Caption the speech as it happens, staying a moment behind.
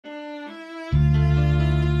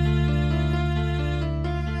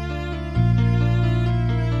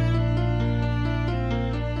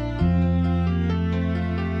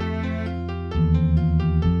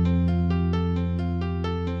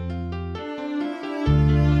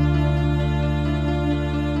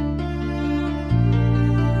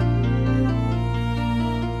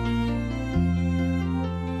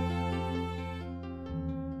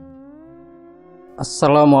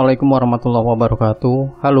Assalamualaikum warahmatullahi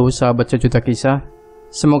wabarakatuh. Halo sahabat sejuta kisah.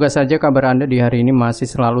 Semoga saja kabar Anda di hari ini masih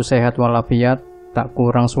selalu sehat walafiat, tak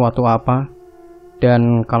kurang suatu apa.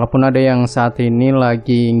 Dan kalaupun ada yang saat ini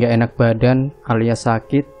lagi nggak enak badan alias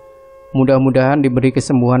sakit, mudah-mudahan diberi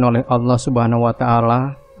kesembuhan oleh Allah Subhanahu wa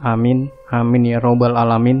Ta'ala. Amin, amin ya robbal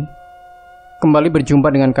alamin. Kembali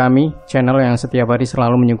berjumpa dengan kami, channel yang setiap hari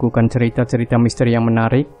selalu menyuguhkan cerita-cerita misteri yang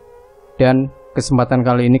menarik. Dan kesempatan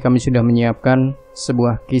kali ini kami sudah menyiapkan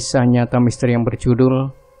sebuah kisah nyata misteri yang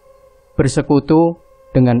berjudul Bersekutu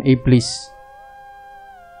Dengan Iblis.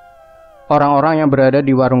 Orang-orang yang berada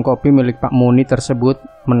di warung kopi milik Pak Muni tersebut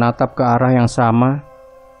menatap ke arah yang sama,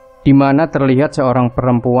 di mana terlihat seorang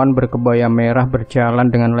perempuan berkebaya merah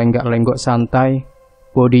berjalan dengan lenggak-lenggok santai,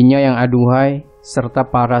 bodinya yang aduhai, serta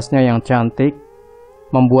parasnya yang cantik,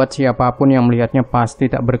 membuat siapapun yang melihatnya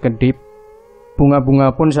pasti tak berkedip.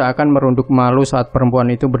 Bunga-bunga pun seakan merunduk malu saat perempuan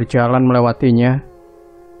itu berjalan melewatinya.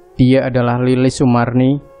 Dia adalah Lilis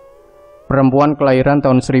Sumarni. Perempuan kelahiran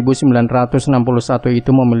tahun 1961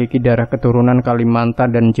 itu memiliki darah keturunan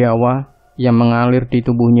Kalimantan dan Jawa yang mengalir di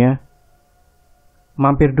tubuhnya.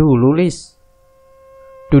 Mampir dulu, Lis.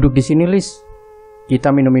 Duduk di sini, Lis.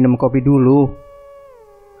 Kita minum-minum kopi dulu.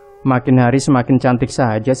 Makin hari semakin cantik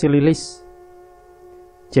saja si Lilis.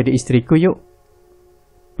 Jadi istriku yuk.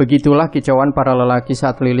 Begitulah kicauan para lelaki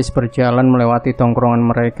saat Lilis berjalan melewati tongkrongan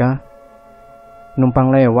mereka. Numpang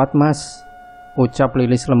lewat, Mas, ucap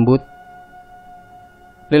Lilis lembut.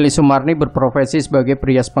 Lilis Sumarni berprofesi sebagai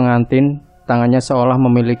perias pengantin. Tangannya seolah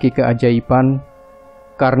memiliki keajaiban,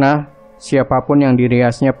 karena siapapun yang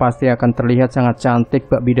diriasnya pasti akan terlihat sangat cantik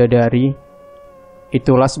bak bidadari.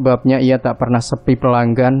 Itulah sebabnya ia tak pernah sepi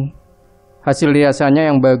pelanggan. Hasil riasannya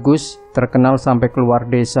yang bagus terkenal sampai keluar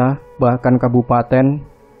desa, bahkan kabupaten.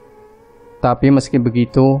 Tapi meski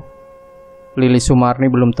begitu, Lilis Sumarni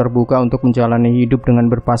belum terbuka untuk menjalani hidup dengan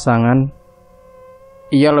berpasangan.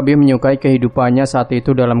 Ia lebih menyukai kehidupannya saat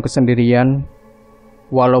itu dalam kesendirian.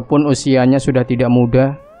 Walaupun usianya sudah tidak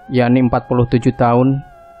muda, yakni 47 tahun,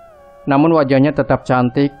 namun wajahnya tetap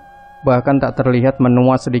cantik, bahkan tak terlihat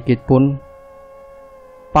menua sedikit pun.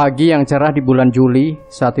 Pagi yang cerah di bulan Juli,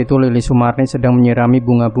 saat itu Lilis Sumarni sedang menyirami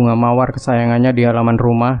bunga-bunga mawar kesayangannya di halaman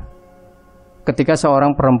rumah. Ketika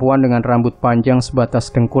seorang perempuan dengan rambut panjang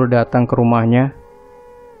sebatas dengkul datang ke rumahnya.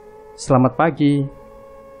 "Selamat pagi,"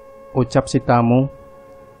 ucap si tamu.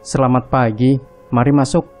 "Selamat pagi, mari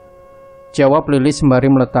masuk," jawab Lilis sembari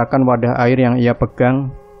meletakkan wadah air yang ia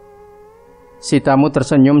pegang. Si tamu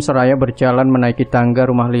tersenyum seraya berjalan menaiki tangga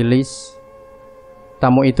rumah Lilis.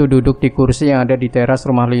 Tamu itu duduk di kursi yang ada di teras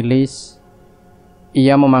rumah Lilis.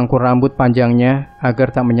 Ia memangkur rambut panjangnya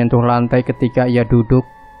agar tak menyentuh lantai ketika ia duduk.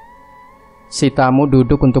 Si tamu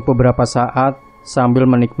duduk untuk beberapa saat sambil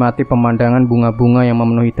menikmati pemandangan bunga-bunga yang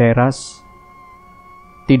memenuhi teras.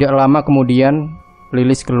 Tidak lama kemudian,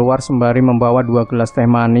 Lilis keluar sembari membawa 2 gelas teh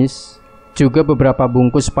manis, juga beberapa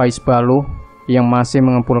bungkus pais baluh yang masih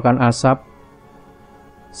mengepulkan asap.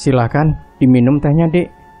 "Silakan diminum tehnya,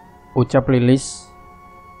 Dek," ucap Lilis.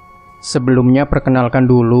 "Sebelumnya perkenalkan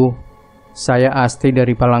dulu, saya Asti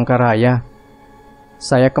dari Palangkaraya.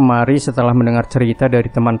 Saya kemari setelah mendengar cerita dari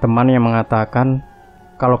teman-teman yang mengatakan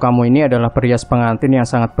kalau kamu ini adalah perias pengantin yang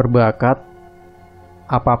sangat berbakat.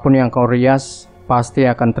 Apapun yang kau rias pasti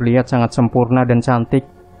akan terlihat sangat sempurna dan cantik.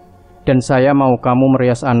 Dan saya mau kamu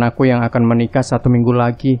merias anakku yang akan menikah 1 minggu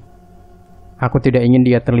lagi. Aku tidak ingin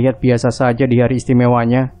dia terlihat biasa saja di hari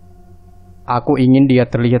istimewanya. Aku ingin dia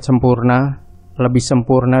terlihat sempurna, lebih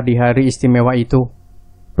sempurna di hari istimewa itu.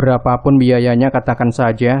 Berapapun biayanya katakan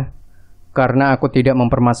saja, karena aku tidak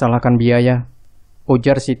mempermasalahkan biaya,"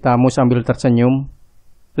 ujar si tamu sambil tersenyum.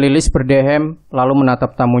 Lilis berdehem lalu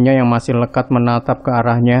menatap tamunya yang masih lekat menatap ke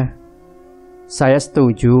arahnya. "Saya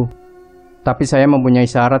setuju, tapi saya mempunyai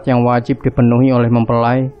syarat yang wajib dipenuhi oleh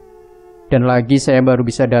mempelai. Dan lagi saya baru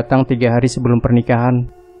bisa datang 3 hari sebelum pernikahan.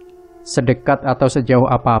 Sedekat atau sejauh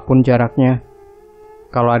apapun jaraknya.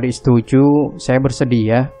 Kalau adik setuju, saya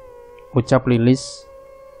bersedia," ucap Lilis.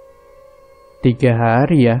 3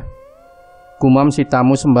 hari ya? Gumam si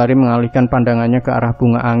tamu sembari mengalihkan pandangannya ke arah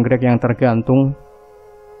bunga anggrek yang tergantung.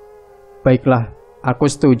 "Baiklah, aku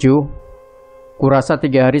setuju. Kurasa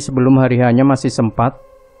 3 hari sebelum hari hanya masih sempat,"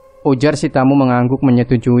 ujar si tamu mengangguk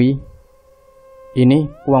menyetujui.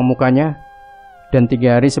 Ini uang mukanya, dan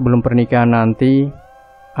 3 hari sebelum pernikahan nanti,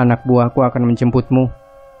 anak buahku akan menjemputmu.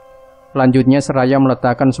 Lanjutnya seraya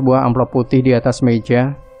meletakkan sebuah amplop putih di atas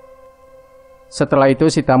meja. Setelah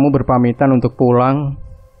itu si tamu berpamitan untuk pulang.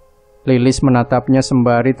 Lilis menatapnya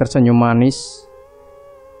sembari tersenyum manis.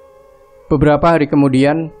 Beberapa hari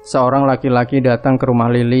kemudian, seorang laki-laki datang ke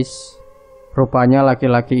rumah Lilis. Rupanya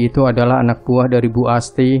laki-laki itu adalah anak buah dari Bu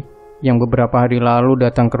Asti yang beberapa hari lalu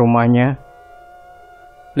datang ke rumahnya.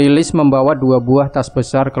 Lilis membawa 2 buah tas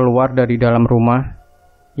besar keluar dari dalam rumah,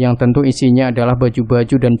 yang tentu isinya adalah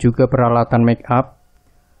baju-baju dan juga peralatan make up.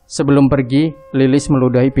 Sebelum pergi, Lilis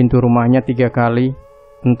meludahi pintu rumahnya 3 kali,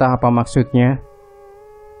 entah apa maksudnya.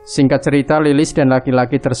 Singkat cerita, Lilis dan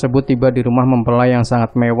laki-laki tersebut tiba di rumah mempelai yang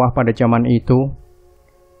sangat mewah pada zaman itu.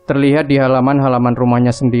 Terlihat di halaman-halaman rumahnya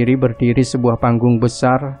sendiri berdiri sebuah panggung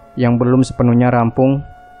besar yang belum sepenuhnya rampung.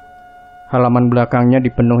 Halaman belakangnya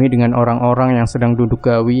dipenuhi dengan orang-orang yang sedang duduk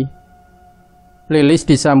gawi. Lilis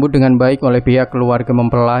disambut dengan baik oleh pihak keluarga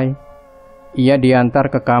mempelai. Ia diantar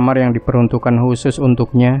ke kamar yang diperuntukkan khusus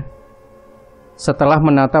untuknya. Setelah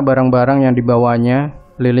menata barang-barang yang dibawanya,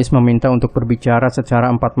 Lilis meminta untuk berbicara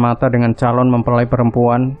secara 4 mata dengan calon mempelai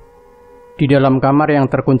perempuan. Di dalam kamar yang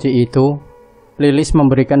terkunci itu, Lilis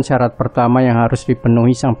memberikan syarat pertama yang harus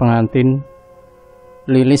dipenuhi sang pengantin.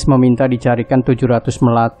 Lilis meminta dicarikan 700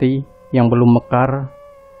 melati yang belum mekar.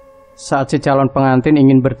 Saat si calon pengantin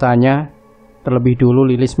ingin bertanya, terlebih dulu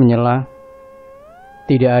Lilis menyela.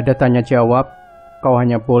 Tidak ada tanya jawab, kau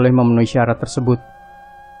hanya boleh memenuhi syarat tersebut.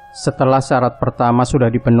 Setelah syarat pertama sudah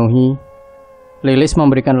dipenuhi, Lilis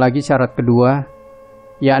memberikan lagi syarat kedua,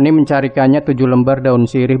 yakni mencarikannya 7 lembar daun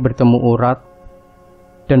sirih bertemu urat.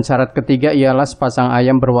 Dan syarat ketiga ialah sepasang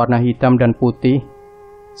ayam berwarna hitam dan putih.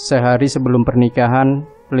 Sehari sebelum pernikahan,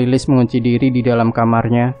 Lilis mengunci diri di dalam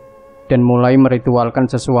kamarnya dan mulai meritualkan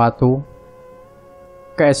sesuatu.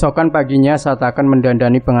 Keesokan paginya saat akan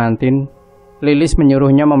mendandani pengantin, Lilis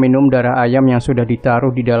menyuruhnya meminum darah ayam yang sudah ditaruh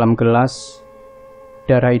di dalam gelas.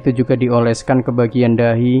 Darah itu juga dioleskan ke bagian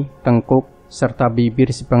dahi, tengkuk, serta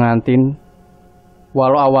bibir si pengantin.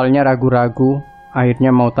 Walau awalnya ragu-ragu,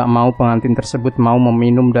 akhirnya mau tak mau pengantin tersebut mau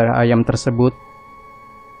meminum darah ayam tersebut.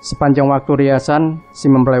 Sepanjang waktu riasan,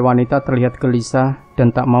 si mempelai wanita terlihat gelisah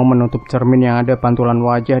dan tak mau menutup cermin yang ada pantulan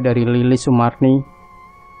wajah dari Lilis Sumarni.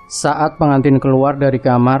 Saat pengantin keluar dari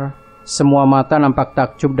kamar, semua mata nampak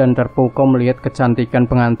takjub dan terpukau melihat kecantikan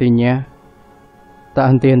pengantinnya. Tak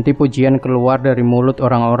henti-henti pujian keluar dari mulut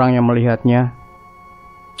orang-orang yang melihatnya.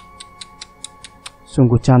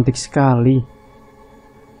 Sungguh cantik sekali.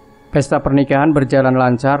 Pesta pernikahan berjalan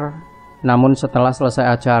lancar, namun setelah selesai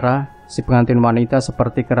acara, si pengantin wanita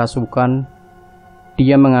seperti kerasukan.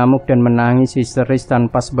 Dia mengamuk dan menangis histeris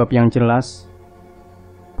tanpa sebab yang jelas.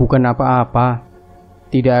 Bukan apa-apa,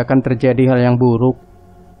 tidak akan terjadi hal yang buruk.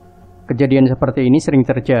 Kejadian seperti ini sering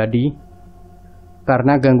terjadi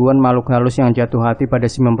karena gangguan makhluk halus yang jatuh hati pada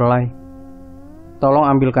si mempelai. Tolong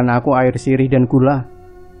ambilkan aku air sirih dan gula,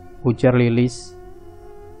 ujar Lilis.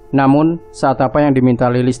 Namun, saat apa yang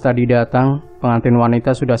diminta Lilis tadi datang, pengantin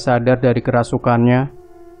wanita sudah sadar dari kerasukannya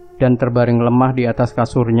dan terbaring lemah di atas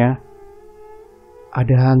kasurnya.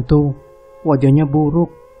 Ada hantu, wajahnya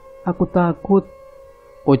buruk, aku takut,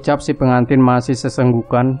 ucap si pengantin masih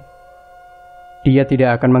sesenggukan. Dia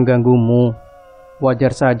tidak akan mengganggumu.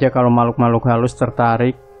 Wajar saja kalau makhluk-makhluk halus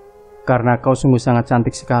tertarik, karena kau sungguh sangat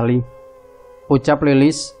cantik sekali, ucap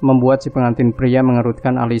Lilis membuat si pengantin pria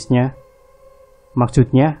mengerutkan alisnya.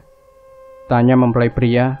 Maksudnya? Tanya mempelai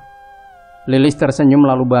pria. Lilis tersenyum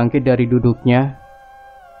lalu bangkit dari duduknya.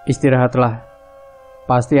 Istirahatlah.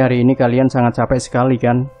 Pasti hari ini kalian sangat capek sekali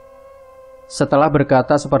kan? Setelah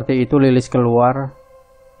berkata seperti itu, Lilis keluar,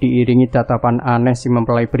 diiringi tatapan aneh si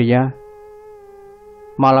mempelai pria.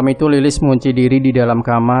 Malam itu Lilis mengunci diri di dalam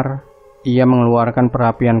kamar. Ia mengeluarkan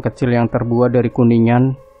perapian kecil yang terbuat dari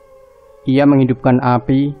kuningan. Ia menghidupkan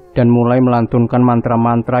api dan mulai melantunkan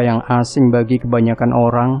mantra-mantra yang asing bagi kebanyakan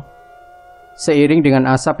orang. Seiring dengan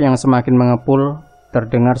asap yang semakin mengepul,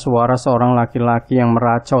 terdengar suara seorang laki-laki yang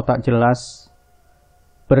meracau tak jelas.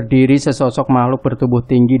 Berdiri sesosok makhluk bertubuh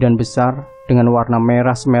tinggi dan besar dengan warna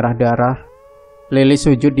merah semerah darah. Lilis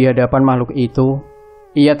sujud di hadapan makhluk itu.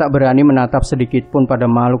 Ia tak berani menatap sedikit pun pada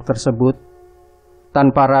makhluk tersebut.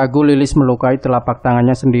 Tanpa ragu, Lilis melukai telapak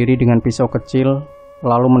tangannya sendiri dengan pisau kecil,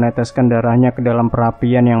 lalu meneteskan darahnya ke dalam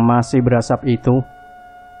perapian yang masih berasap itu.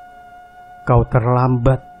 Kau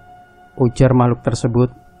terlambat, ujar makhluk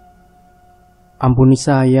tersebut. Ampuni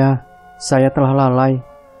saya telah lalai.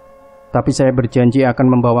 Tapi saya berjanji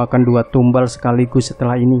akan membawakan 2 tumbal sekaligus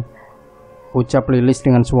setelah ini, ucap Lilis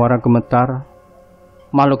dengan suara gemetar.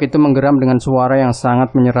 Makhluk itu menggeram dengan suara yang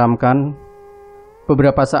sangat menyeramkan.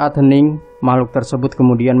 Beberapa saat hening, makhluk tersebut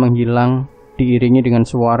kemudian menghilang, diiringi dengan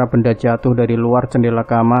suara benda jatuh dari luar jendela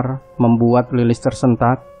kamar, membuat Lilis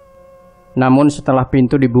tersentak. Namun setelah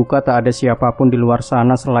pintu dibuka tak ada siapapun di luar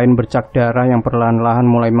sana selain bercak darah yang perlahan-lahan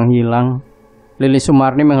mulai menghilang. Lilis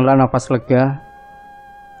Sumarni menghela nafas lega.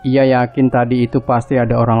 Ia yakin tadi itu pasti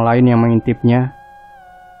ada orang lain yang mengintipnya.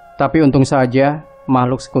 Tapi untung saja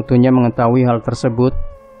makhluk sekutunya mengetahui hal tersebut.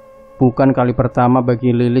 Bukan kali pertama bagi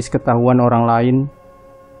Lilis ketahuan orang lain.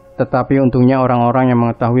 Tetapi untungnya orang-orang yang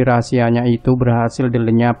mengetahui rahasianya itu berhasil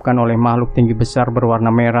dilenyapkan oleh makhluk tinggi besar berwarna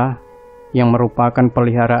merah yang merupakan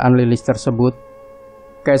peliharaan Lilis tersebut.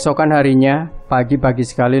 Keesokan harinya, pagi-pagi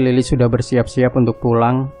sekali Lilis sudah bersiap-siap untuk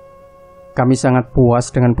pulang. Kami sangat puas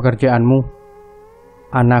dengan pekerjaanmu.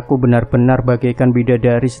 Anakku benar-benar bagaikan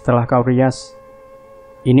bidadari setelah kau rias.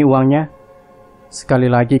 Ini uangnya. Sekali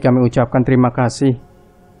lagi kami ucapkan terima kasih,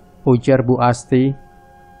 ujar Bu Asti.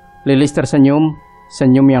 Lilis tersenyum,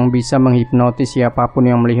 senyum yang bisa menghipnotis siapapun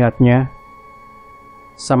yang melihatnya.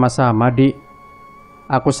 Sama-sama, Dik.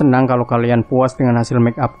 Aku senang kalau kalian puas dengan hasil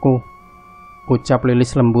make upku, ucap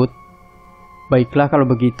Lilis lembut. Baiklah kalau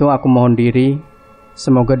begitu aku mohon diri.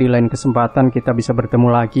 Semoga di lain kesempatan kita bisa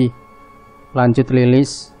bertemu lagi, lanjut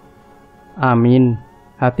Lilis. Amin.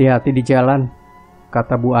 Hati-hati di jalan,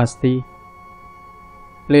 kata Bu Asti.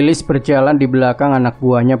 Lilis berjalan di belakang anak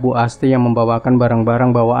buahnya Bu Asti yang membawakan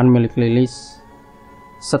barang-barang bawaan milik Lilis.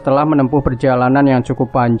 Setelah menempuh perjalanan yang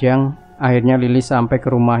cukup panjang, akhirnya Lilis sampai ke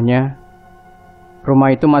rumahnya.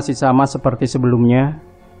 Rumah itu masih sama seperti sebelumnya.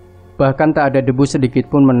 Bahkan tak ada debu sedikit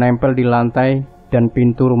pun menempel di lantai dan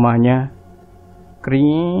pintu rumahnya.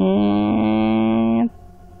 Kring.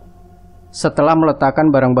 Setelah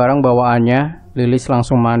meletakkan barang-barang bawaannya, Lilis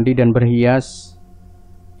langsung mandi dan berhias.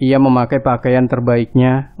 Ia memakai pakaian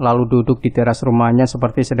terbaiknya, lalu duduk di teras rumahnya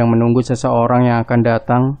seperti sedang menunggu seseorang yang akan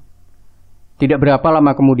datang. Tidak berapa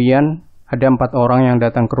lama kemudian, ada 4 orang yang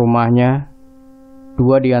datang ke rumahnya.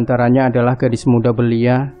 2 diantaranya adalah gadis muda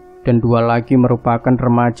belia, dan 2 lagi merupakan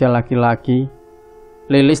remaja laki-laki.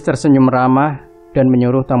 Lilis tersenyum ramah dan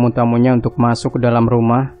menyuruh tamu-tamunya untuk masuk ke dalam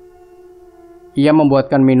rumah. Ia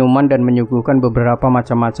membuatkan minuman dan menyuguhkan beberapa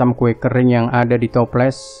macam-macam kue kering yang ada di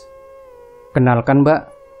toples. Kenalkan Mbak,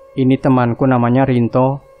 ini temanku namanya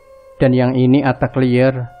Rinto, dan yang ini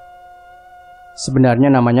Ataklier. Sebenarnya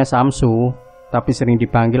namanya Samsu, tapi sering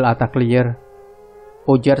dipanggil Ataklier,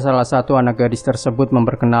 ujar salah satu anak gadis tersebut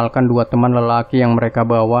memperkenalkan 2 teman lelaki yang mereka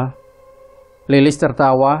bawa. Lilis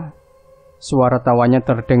tertawa, suara tawanya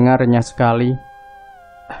terdengar renyah sekali.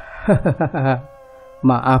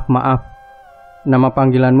 Maaf, nama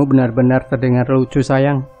panggilanmu benar-benar terdengar lucu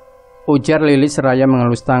sayang, ujar Lilis seraya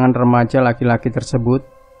mengelus tangan remaja laki-laki tersebut.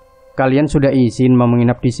 Kalian sudah izin mau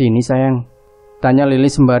menginap di sini sayang? Tanya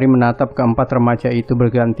Lilis sembari menatap keempat remaja itu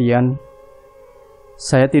bergantian.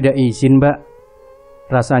 Saya tidak izin Mbak.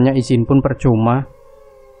 Rasanya izin pun percuma.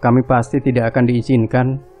 Kami pasti tidak akan diizinkan,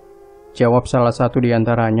 jawab salah satu di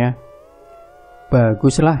antaranya.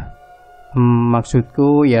 Baguslah.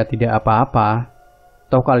 Maksudku ya tidak apa-apa.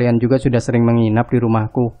 Toh kalian juga sudah sering menginap di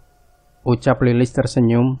rumahku, ucap Lilis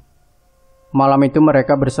tersenyum. Malam itu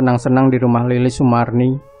mereka bersenang-senang di rumah Lilis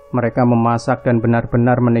Sumarni. Mereka memasak dan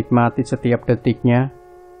benar-benar menikmati setiap detiknya.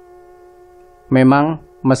 Memang,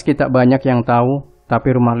 meski tak banyak yang tahu,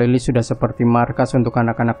 tapi rumah Lilis sudah seperti markas untuk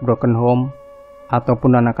anak-anak broken home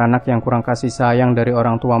ataupun anak-anak yang kurang kasih sayang dari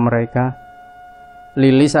orang tua mereka.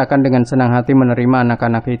 Lilis akan dengan senang hati menerima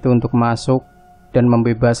anak-anak itu untuk masuk dan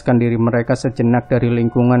membebaskan diri mereka sejenak dari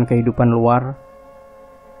lingkungan kehidupan luar.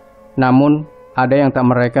 Namun, ada yang tak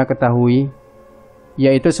mereka ketahui,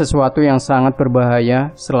 yaitu sesuatu yang sangat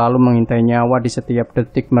berbahaya selalu mengintai nyawa di setiap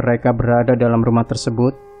detik mereka berada dalam rumah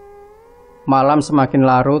tersebut. Malam semakin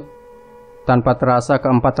larut, tanpa terasa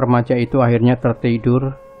keempat remaja itu akhirnya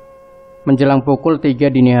tertidur. Menjelang pukul 3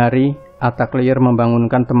 dini hari, Ataklier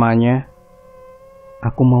membangunkan temannya.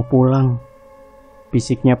 Aku mau pulang,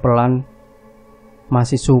 bisiknya pelan.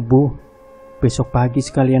 Masih subuh, besok pagi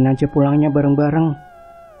sekalian aja pulangnya bareng-bareng.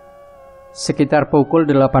 Sekitar pukul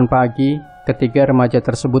 8 pagi, ketiga remaja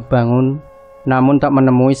tersebut bangun, namun tak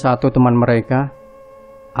menemui satu teman mereka.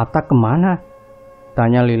 Atak kemana?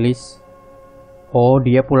 Tanya Lilis. Oh,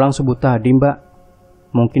 dia pulang subuh tadi Mbak.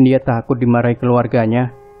 Mungkin dia takut dimarahi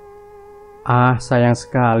keluarganya. Ah, sayang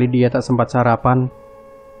sekali dia tak sempat sarapan.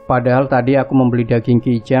 Padahal tadi aku membeli daging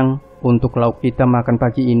kijang untuk lauk kita makan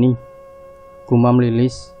pagi ini, gumam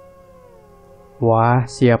Lilis. Wah,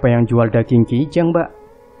 siapa yang jual daging kijang Mbak?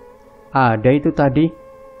 Ada itu tadi,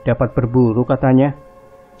 dapat berburu katanya,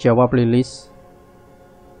 jawab Lilis.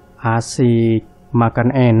 Asik,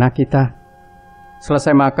 makan enak kita.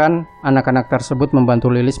 Selesai makan, anak-anak tersebut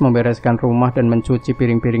membantu Lilis membereskan rumah dan mencuci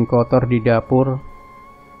piring-piring kotor di dapur.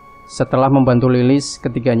 Setelah membantu Lilis,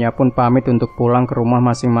 ketiganya pun pamit untuk pulang ke rumah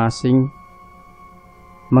masing-masing.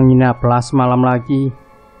 Menginaplah semalam lagi.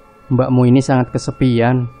 Mbakmu ini sangat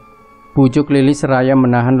kesepian. Bujuk Lilis seraya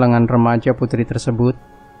menahan lengan remaja putri tersebut.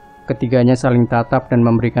 Ketiganya saling tatap dan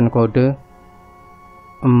memberikan kode.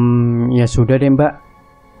 Ya sudah deh mbak,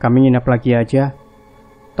 kami nginap lagi aja.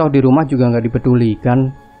 Toh di rumah juga nggak dipedulikan.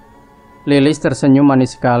 Lilis tersenyum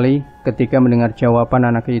manis sekali ketika mendengar jawaban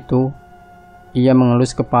anak itu. Ia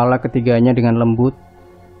mengelus kepala ketiganya dengan lembut.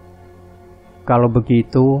 Kalau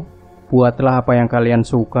begitu, buatlah apa yang kalian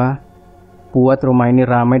suka. Buat rumah ini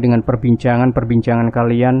ramai dengan perbincangan-perbincangan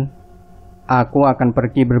kalian. Aku akan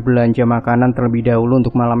pergi berbelanja makanan terlebih dahulu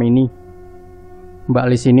untuk malam ini. Mbak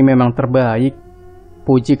Lis ini memang terbaik,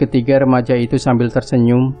 puji ketiga remaja itu sambil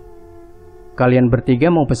tersenyum. Kalian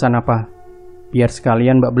bertiga mau pesan apa? Biar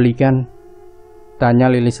sekalian mbak belikan,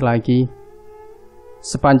 tanya Lilis lagi.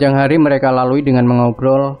 Sepanjang hari mereka lalui dengan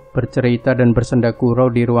mengobrol, bercerita dan bersenda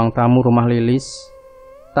gurau di ruang tamu rumah Lilis.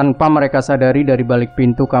 Tanpa mereka sadari dari balik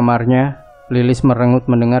pintu kamarnya, Lilis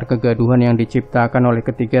merengut mendengar kegaduhan yang diciptakan oleh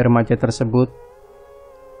ketiga remaja tersebut.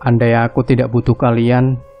 Andai aku tidak butuh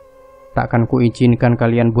kalian, takkan kuizinkan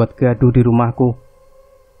kalian buat gaduh di rumahku,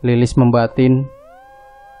 Lilis membatin.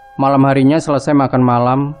 Malam harinya selesai makan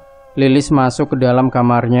malam, Lilis masuk ke dalam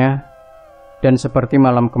kamarnya, dan seperti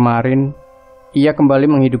malam kemarin, ia kembali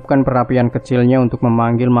menghidupkan perapian kecilnya untuk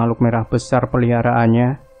memanggil makhluk merah besar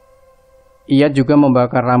peliharaannya. Ia juga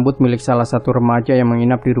membakar rambut milik salah satu remaja yang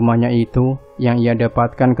menginap di rumahnya itu, yang ia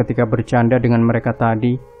dapatkan ketika bercanda dengan mereka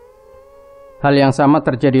tadi. Hal yang sama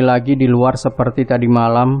terjadi lagi di luar seperti tadi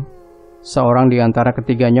malam. Seorang di antara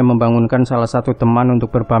ketiganya membangunkan salah satu teman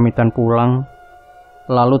untuk berpamitan pulang.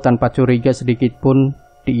 Lalu tanpa curiga sedikit pun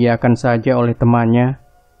diiyakan saja oleh temannya.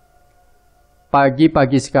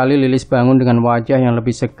 Pagi-pagi sekali Lilis bangun dengan wajah yang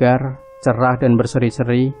lebih segar, cerah dan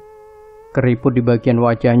berseri-seri. Keriput di bagian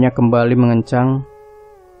wajahnya kembali mengencang.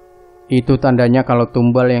 Itu tandanya kalau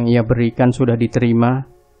tumbal yang ia berikan sudah diterima.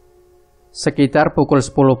 Sekitar pukul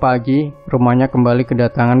 10 pagi, rumahnya kembali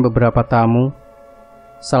kedatangan beberapa tamu.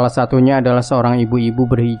 Salah satunya adalah seorang ibu-ibu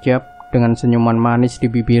berhijab dengan senyuman manis di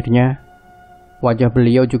bibirnya. Wajah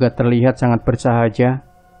beliau juga terlihat sangat bersahaja.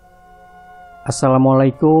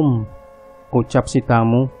 Assalamualaikum, ucap si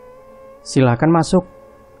tamu. Silakan masuk,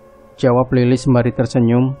 jawab Lilis sembari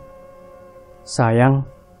tersenyum. Sayang,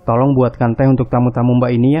 tolong buatkan teh untuk tamu-tamu mbak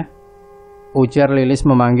ini ya, ujar Lilis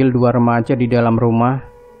memanggil dua remaja di dalam rumah.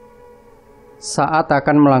 Saat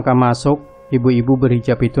akan melangkah masuk, ibu-ibu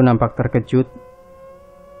berhijab itu nampak terkejut.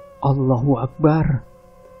 Allahu Akbar,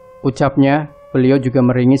 ucapnya. Beliau juga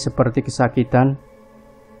meringis seperti kesakitan.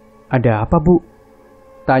 Ada apa bu?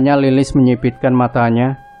 Tanya Lilis menyipitkan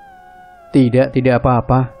matanya. Tidak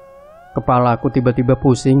apa-apa. Kepalaku tiba-tiba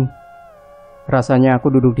pusing. Rasanya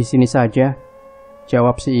aku duduk di sini saja,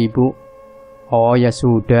 jawab si ibu. Oh ya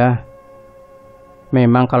sudah.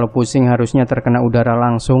 Memang kalau pusing harusnya terkena udara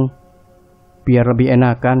langsung, biar lebih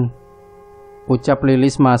enakan, ucap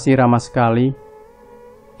Lilis masih ramah sekali.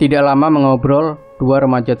 Tidak lama mengobrol, dua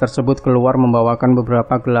remaja tersebut keluar membawakan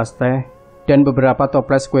beberapa gelas teh dan beberapa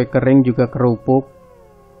toples kue kering juga kerupuk.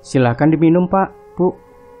 Silakan diminum pak, bu,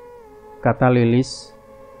 kata Lilis.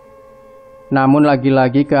 Namun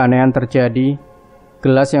lagi-lagi keanehan terjadi.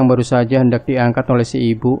 Gelas yang baru saja hendak diangkat oleh si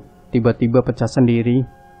ibu tiba-tiba pecah sendiri.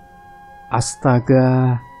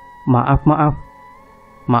 Astaga, maaf.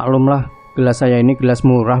 Maklumlah, gelas saya ini gelas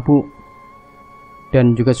murah bu,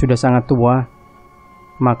 dan juga sudah sangat tua.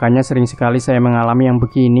 Makanya sering sekali saya mengalami yang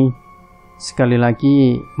begini. Sekali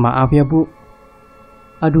lagi, maaf ya bu.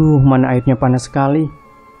 Aduh, mana airnya panas sekali,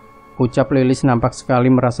 ucap Lilis nampak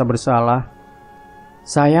sekali merasa bersalah.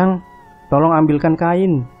 Sayang, tolong ambilkan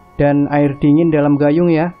kain dan air dingin dalam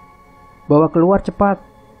gayung ya. Bawa keluar cepat,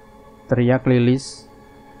 teriak Lilis.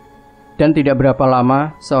 Dan tidak berapa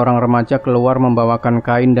lama, seorang remaja keluar membawakan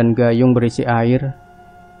kain dan gayung berisi air.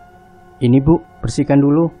 Ini bu, bersihkan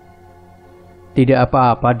dulu. Tidak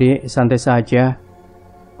apa-apa dek, santai saja.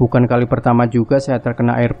 Bukan kali pertama juga saya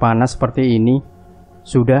terkena air panas seperti ini.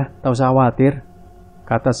 Sudah, tak usah khawatir,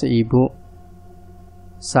 kata si ibu.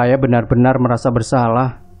 Saya benar-benar merasa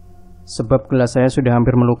bersalah, sebab gelas saya sudah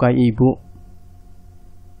hampir melukai ibu.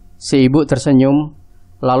 Si ibu tersenyum,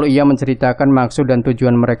 lalu ia menceritakan maksud dan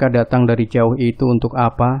tujuan mereka datang dari jauh itu untuk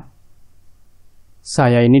apa.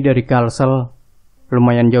 Saya ini dari Kalsel,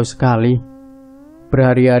 lumayan jauh sekali.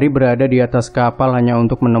 Berhari-hari berada di atas kapal hanya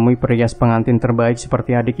untuk menemui perias pengantin terbaik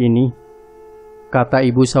seperti adik ini, kata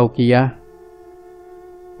ibu Saukiah.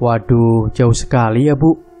 Waduh, jauh sekali ya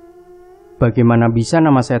bu. bagaimana bisa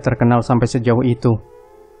nama saya terkenal sampai sejauh itu?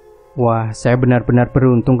 Wah, saya benar-benar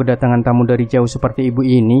beruntung kedatangan tamu dari jauh seperti ibu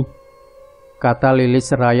ini, kata Lilis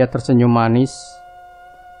seraya tersenyum manis.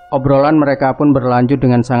 Obrolan mereka pun berlanjut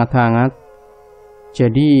dengan sangat hangat.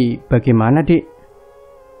 Jadi, bagaimana, Dik?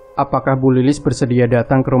 Apakah Bu Lilis bersedia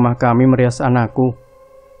datang ke rumah kami merias anakku?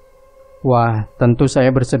 Wah, tentu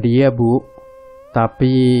saya bersedia, Bu.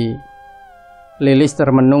 Tapi Lilis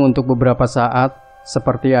termenung untuk beberapa saat,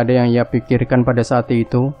 seperti ada yang ia pikirkan pada saat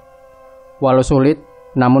itu. Walau sulit,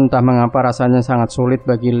 namun entah mengapa rasanya sangat sulit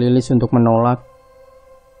bagi Lilis untuk menolak.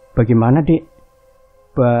 Bagaimana, Dik?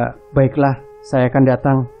 Baiklah, saya akan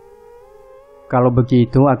datang. Kalau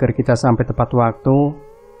begitu, agar kita sampai tepat waktu,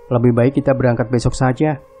 lebih baik kita berangkat besok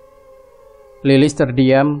saja. Lilis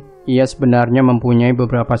terdiam. Ia sebenarnya mempunyai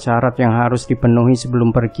beberapa syarat yang harus dipenuhi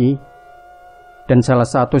sebelum pergi. Dan salah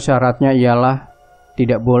satu syaratnya ialah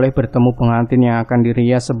tidak boleh bertemu pengantin yang akan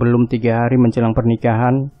dirias sebelum 3 hari menjelang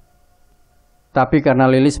pernikahan. Tapi karena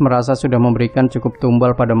Lilis merasa sudah memberikan cukup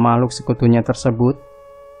tumbal pada makhluk sekutunya tersebut,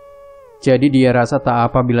 jadi dia rasa tak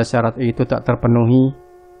apa bila syarat itu tak terpenuhi.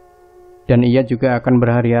 Dan ia juga akan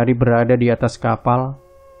berhari-hari berada di atas kapal.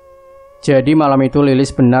 Jadi malam itu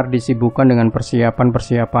Lilis benar disibukkan dengan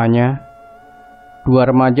persiapan-persiapannya. 2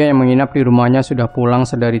 remaja yang menginap di rumahnya sudah pulang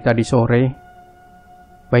sedari tadi sore.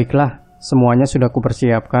 Baiklah, semuanya sudah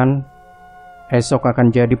kupersiapkan. Esok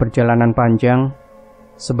akan jadi perjalanan panjang.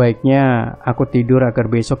 Sebaiknya aku tidur agar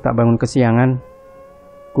besok tak bangun kesiangan,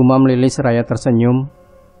 gumam Lilis seraya tersenyum.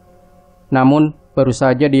 Namun, baru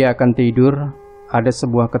saja dia akan tidur, ada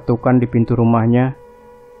sebuah ketukan di pintu rumahnya.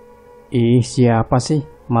 Ih, siapa sih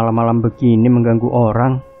malam-malam begini mengganggu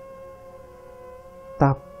orang?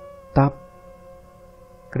 Tap, tap,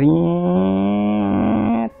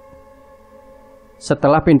 kringet.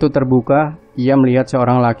 Setelah pintu terbuka, ia melihat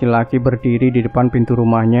seorang laki-laki berdiri di depan pintu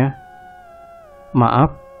rumahnya.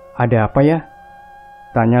 Maaf, ada apa ya?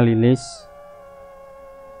 Tanya Lilis.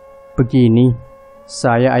 Begini,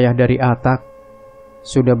 saya ayah dari Atak.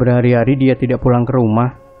 Sudah berhari-hari dia tidak pulang ke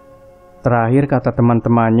rumah. Terakhir kata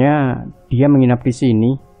teman-temannya, dia menginap di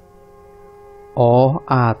sini. Oh,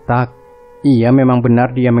 Atak. Iya, memang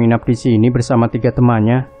benar dia menginap di sini bersama 3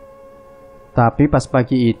 temannya. Tapi pas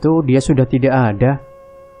pagi itu dia sudah tidak ada.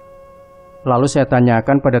 Lalu saya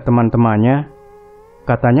tanyakan pada teman-temannya,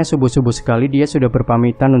 katanya subuh-subuh sekali dia sudah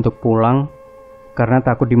berpamitan untuk pulang karena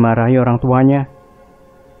takut dimarahi orang tuanya.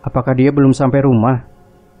 Apakah dia belum sampai rumah?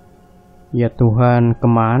 Ya Tuhan,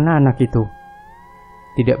 kemana anak itu?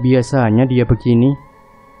 Tidak biasanya dia begini.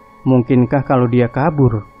 Mungkinkah kalau dia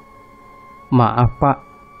kabur? Maaf Pak,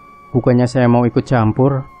 bukannya saya mau ikut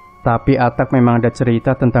campur, tapi Atak memang ada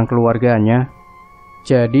cerita tentang keluarganya.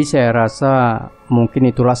 Jadi saya rasa mungkin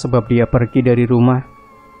itulah sebab dia pergi dari rumah.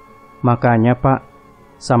 Makanya Pak,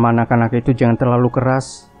 sama anak-anak itu jangan terlalu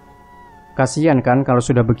keras. Kasihan kan kalau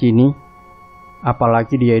sudah begini.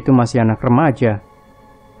 Apalagi dia itu masih anak remaja.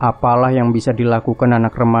 Apalah yang bisa dilakukan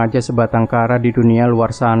anak remaja sebatang kara di dunia luar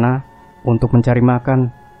sana untuk mencari makan?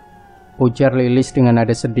 Ujar Lilis dengan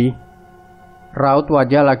nada sedih. Raut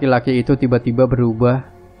wajah laki-laki itu tiba-tiba berubah.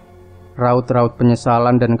 Raut-raut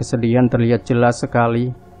penyesalan dan kesedihan terlihat jelas sekali.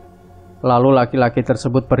 Lalu laki-laki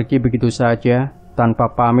tersebut pergi begitu saja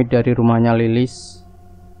tanpa pamit dari rumahnya Lilis.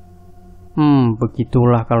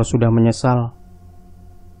 Begitulah kalau sudah menyesal.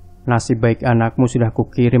 Nasib baik anakmu sudah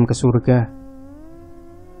kukirim ke surga,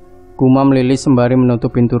 gumam Lilis sembari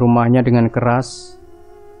menutup pintu rumahnya dengan keras.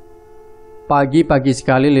 Pagi-pagi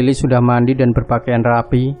sekali Lilis sudah mandi dan berpakaian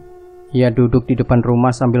rapi. Ia duduk di depan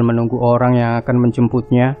rumah sambil menunggu orang yang akan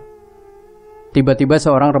menjemputnya. Tiba-tiba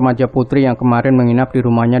seorang remaja putri yang kemarin menginap di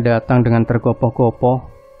rumahnya datang dengan tergopoh-gopoh.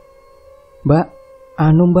 Mbak,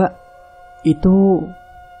 Mbak, itu...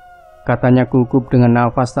 Katanya gugup dengan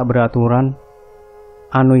nafas tak beraturan.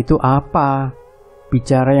 Itu apa?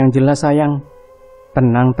 Bicara yang jelas sayang.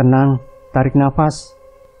 Tenang, tarik nafas.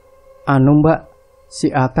 Mbak,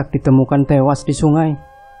 si Atak ditemukan tewas di sungai.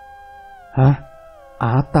 Hah?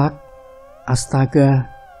 Atak?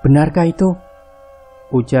 Astaga, benarkah itu?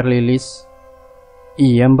 Ujar Lilis.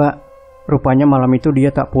 Iya Mbak, rupanya malam itu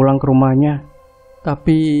dia tak pulang ke rumahnya.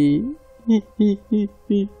 Tapi...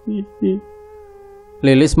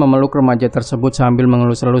 Lilis memeluk remaja tersebut sambil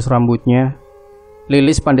mengelus-elus rambutnya.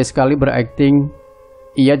 Lilis pandai sekali berakting.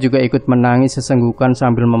 Ia juga ikut menangis sesenggukan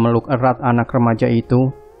sambil memeluk erat anak remaja itu.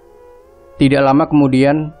 Tidak lama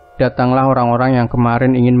kemudian, datanglah orang-orang yang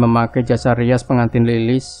kemarin ingin memakai jasa rias pengantin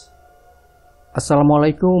Lilis.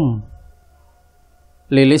 Assalamualaikum.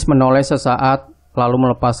 Lilis menoleh sesaat, lalu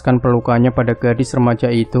melepaskan pelukannya pada gadis remaja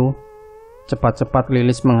itu. Cepat-cepat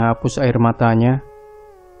Lilis menghapus air matanya.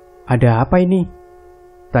 Ada apa ini?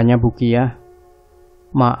 Tanya Bukiah.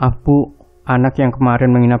 Maaf Bu, anak yang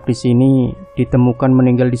kemarin menginap di sini ditemukan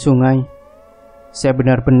meninggal di sungai. Saya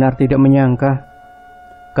benar-benar tidak menyangka,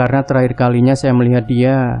 karena terakhir kalinya saya melihat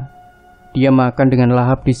dia makan dengan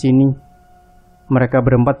lahap di sini. Mereka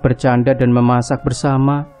berempat bercanda dan memasak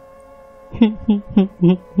bersama.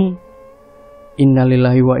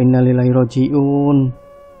 Innalillahi wa innalillahi roji'un,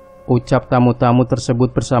 ucap tamu-tamu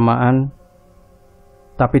tersebut bersamaan.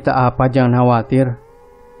 Tapi tak apa, jangan khawatir.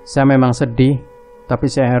 Saya memang sedih, tapi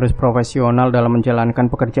saya harus profesional dalam menjalankan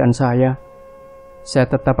pekerjaan saya. Saya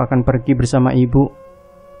tetap akan pergi bersama ibu,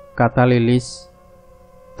 kata Lilis.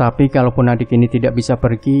 Tapi kalaupun adik ini tidak bisa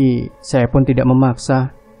pergi, saya pun tidak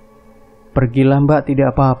memaksa. Pergilah Mbak,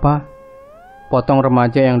 tidak apa-apa, potong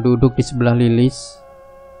remaja yang duduk di sebelah Lilis.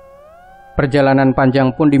 Perjalanan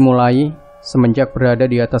panjang pun dimulai. Semenjak berada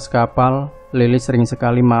di atas kapal, Lilis sering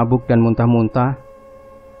sekali mabuk dan muntah-muntah.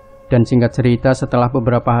 Dan singkat cerita, setelah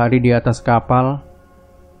beberapa hari di atas kapal,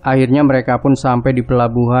 akhirnya mereka pun sampai di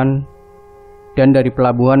pelabuhan. Dan dari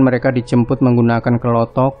pelabuhan mereka dijemput menggunakan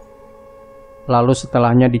kelotok. Lalu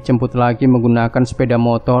setelahnya dijemput lagi menggunakan sepeda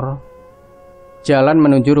motor. Jalan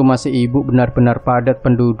menuju rumah si ibu benar-benar padat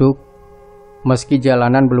penduduk. Meski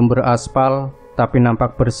jalanan belum beraspal, tapi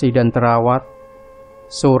nampak bersih dan terawat.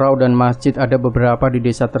 Surau dan masjid ada beberapa di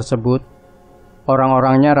desa tersebut.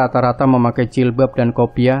 Orang-orangnya rata-rata memakai jilbab dan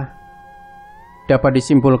kopiah. Dapat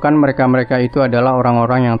disimpulkan mereka-mereka itu adalah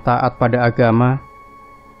orang-orang yang taat pada agama.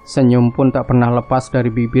 Senyum pun tak pernah lepas dari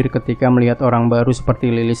bibir ketika melihat orang baru seperti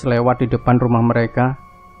Lilis lewat di depan rumah mereka.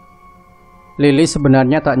 Lilis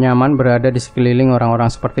sebenarnya tak nyaman berada di sekeliling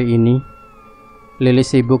orang-orang seperti ini.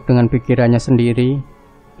 Lilis sibuk dengan pikirannya sendiri,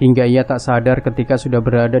 hingga ia tak sadar ketika sudah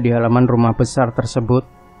berada di halaman rumah besar tersebut.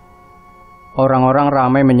 Orang-orang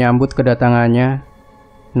ramai menyambut kedatangannya.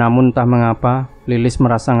 Namun entah mengapa, Lilis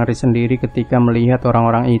merasa ngeri sendiri ketika melihat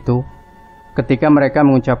orang-orang itu. Ketika mereka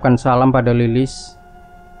mengucapkan salam pada Lilis,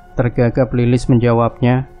 tergagap Lilis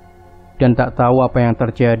menjawabnya, dan tak tahu apa yang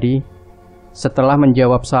terjadi. Setelah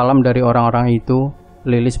menjawab salam dari orang-orang itu,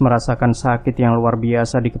 Lilis merasakan sakit yang luar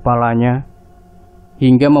biasa di kepalanya,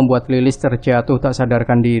 hingga membuat Lilis terjatuh tak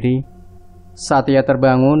sadarkan diri. Saat ia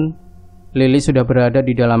terbangun, Lilis sudah berada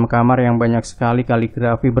di dalam kamar yang banyak sekali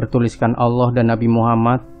kaligrafi bertuliskan Allah dan Nabi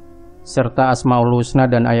Muhammad, serta Asmaul Husna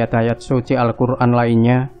dan ayat-ayat suci Al-Quran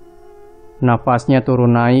lainnya. Nafasnya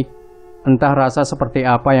turun naik, entah rasa seperti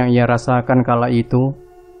apa yang ia rasakan kala itu.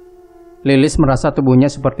 Lilis merasa tubuhnya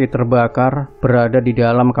seperti terbakar berada di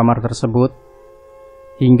dalam kamar tersebut,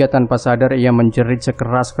 hingga tanpa sadar ia menjerit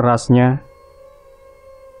sekeras-kerasnya,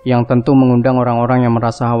 yang tentu mengundang orang-orang yang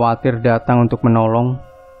merasa khawatir datang untuk menolong.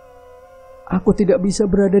 Aku tidak bisa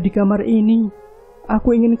berada di kamar ini.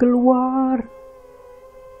 Aku ingin keluar,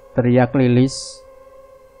 teriak Lilis.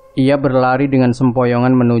 Ia berlari dengan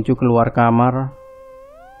sempoyongan menuju keluar kamar.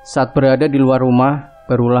 Saat berada di luar rumah,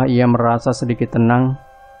 barulah ia merasa sedikit tenang.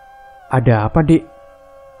 Ada apa, Dik?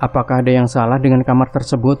 Apakah ada yang salah dengan kamar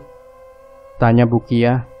tersebut? Tanya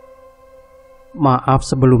Bukiah. Maaf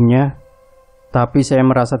sebelumnya, tapi saya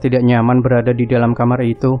merasa tidak nyaman berada di dalam kamar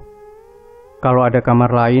itu. Kalau ada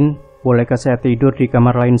kamar lain, bolehkah saya tidur di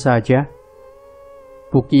kamar lain saja?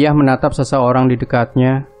 Bukiah menatap seseorang di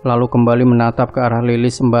dekatnya, lalu kembali menatap ke arah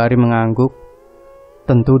Lilis sembari mengangguk.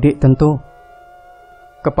 Tentu, Dik, tentu.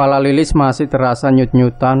 Kepala Lilis masih terasa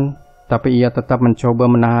nyut-nyutan, tapi ia tetap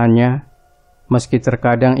mencoba menahannya. Meski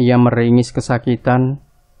terkadang ia meringis kesakitan.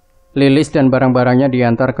 Lilis dan barang-barangnya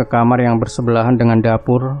diantar ke kamar yang bersebelahan dengan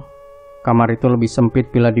dapur. Kamar itu lebih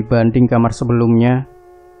sempit bila dibanding kamar sebelumnya.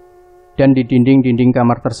 Dan di dinding-dinding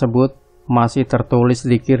kamar tersebut masih tertulis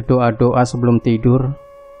zikir doa-doa sebelum tidur.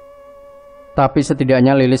 Tapi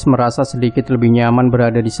setidaknya Lilis merasa sedikit lebih nyaman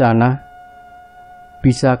berada di sana.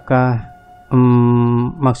 Bisakah,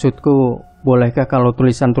 maksudku, bolehkah kalau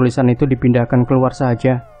tulisan-tulisan itu dipindahkan keluar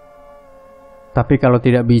saja? Tapi kalau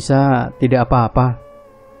tidak bisa, tidak apa-apa,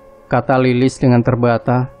 kata Lilis dengan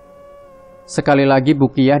terbata. Sekali lagi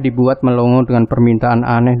Bukiah dibuat melongo dengan permintaan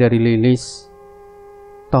aneh dari Lilis.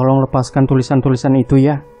 Tolong lepaskan tulisan-tulisan itu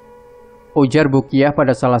ya, ujar Bukiah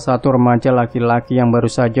pada salah satu remaja laki-laki yang baru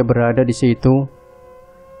saja berada di situ.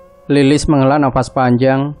 Lilis menghela nafas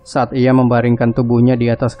panjang saat ia membaringkan tubuhnya di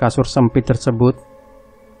atas kasur sempit tersebut.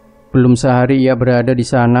 Belum sehari ia berada di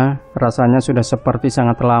sana, rasanya sudah seperti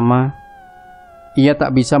sangat lama. Ia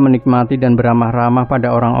tak bisa menikmati dan beramah-ramah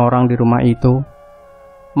pada orang-orang di rumah itu.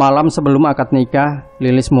 Malam sebelum akad nikah,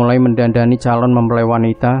 Lilis mulai mendandani calon mempelai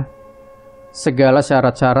wanita. Segala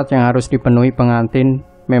syarat-syarat yang harus dipenuhi pengantin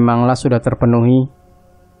memanglah sudah terpenuhi.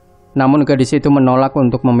 Namun gadis itu menolak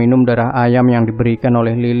untuk meminum darah ayam yang diberikan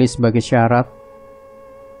oleh Lilis sebagai syarat.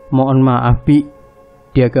 Mohon maaf, Bi,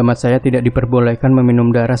 Di agama saya tidak diperbolehkan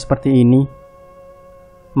meminum darah seperti ini.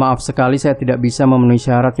 Maaf sekali saya tidak bisa memenuhi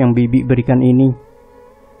syarat yang bibi berikan ini.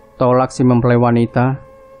 Tolak si mempelai wanita.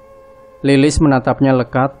 Lilis menatapnya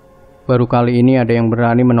lekat. Baru kali ini ada yang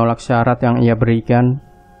berani menolak syarat yang ia berikan.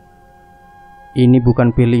 Ini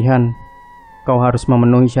bukan pilihan. Kau harus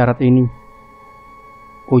memenuhi syarat ini,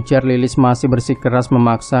 ujar Lilis masih bersikeras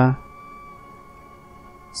memaksa.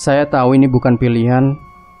 Saya tahu ini bukan pilihan,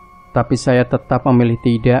 tapi saya tetap memilih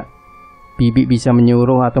tidak. Bibi bisa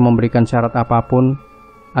menyuruh atau memberikan syarat apapun,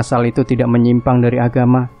 asal itu tidak menyimpang dari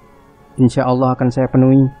agama. Insya Allah akan saya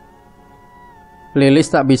penuhi.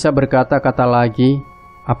 Lilis tak bisa berkata-kata lagi,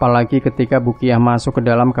 apalagi ketika Bukiah masuk ke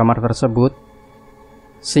dalam kamar tersebut.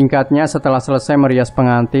 Singkatnya, setelah selesai merias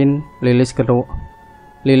pengantin,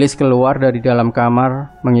 Lilis keluar dari dalam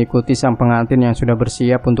kamar, mengikuti sang pengantin yang sudah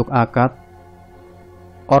bersiap untuk akad.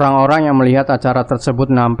 Orang-orang yang melihat acara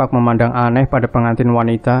tersebut nampak memandang aneh pada pengantin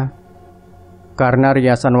wanita, karena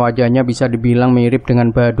riasan wajahnya bisa dibilang mirip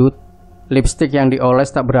dengan badut, lipstik yang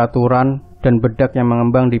dioles tak beraturan, dan bedak yang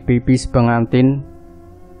mengembang di pipi si pengantin.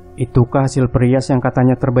 Itukah hasil perias yang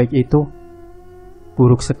katanya terbaik itu?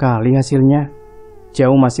 Buruk sekali hasilnya.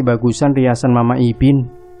 Jauh masih bagusan riasan Mama Ibin,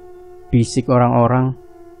 bisik orang-orang.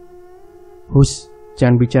 Hus,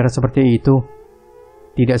 jangan bicara seperti itu.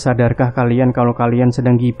 Tidak sadarkah kalian kalau kalian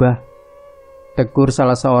sedang gibah? Tegur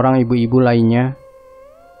salah seorang ibu-ibu lainnya.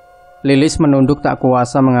 Lilis menunduk tak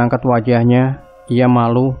kuasa mengangkat wajahnya. Ia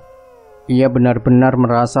malu. Ia benar-benar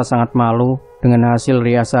merasa sangat malu dengan hasil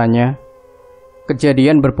riasannya.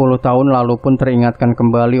 Kejadian berpuluh tahun lalu pun teringatkan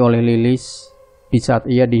kembali oleh Lilis. Di saat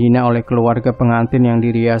ia dihina oleh keluarga pengantin yang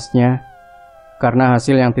diriasnya karena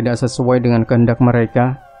hasil yang tidak sesuai dengan kehendak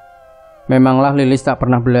mereka. Memanglah Lilis tak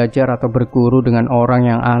pernah belajar atau berguru dengan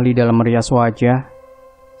orang yang ahli dalam merias wajah.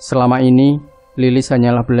 Selama ini, Lilis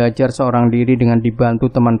hanyalah belajar seorang diri dengan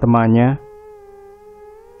dibantu teman-temannya.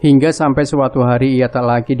 Hingga sampai suatu hari ia tak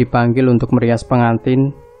lagi dipanggil untuk merias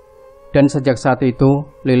pengantin. Dan sejak saat itu,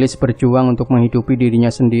 Lilis berjuang untuk menghidupi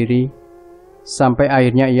dirinya sendiri. Sampai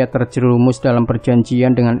akhirnya ia terjerumus dalam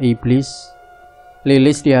perjanjian dengan iblis.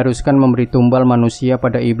 Lilis diharuskan memberi tumbal manusia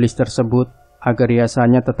pada iblis tersebut agar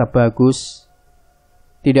riasannya tetap bagus.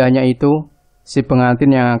 Tidak hanya itu, si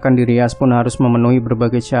pengantin yang akan dirias pun harus memenuhi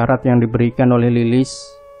berbagai syarat yang diberikan oleh Lilis.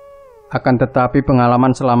 Akan tetapi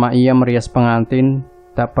pengalaman selama ia merias pengantin,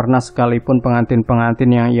 tak pernah sekalipun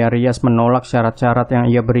pengantin-pengantin yang ia rias menolak syarat-syarat yang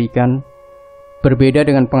ia berikan. Berbeda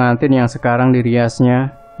dengan pengantin yang sekarang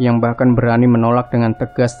diriasnya, yang bahkan berani menolak dengan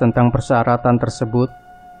tegas tentang persyaratan tersebut.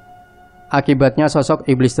 Akibatnya sosok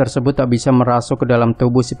iblis tersebut tak bisa merasuk ke dalam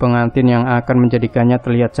tubuh si pengantin yang akan menjadikannya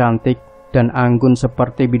terlihat cantik dan anggun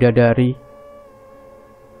seperti bidadari.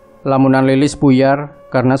 Lamunan Lilis buyar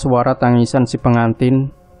karena suara tangisan si pengantin.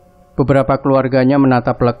 Beberapa keluarganya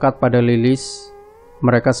menatap lekat pada Lilis.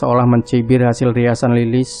 Mereka seolah mencibir hasil riasan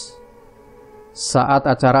Lilis. Saat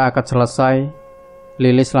acara akad selesai,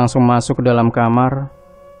 Lilis langsung masuk ke dalam kamar.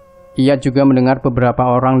 Ia juga mendengar beberapa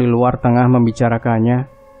orang di luar tengah membicarakannya.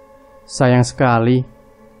 Sayang sekali,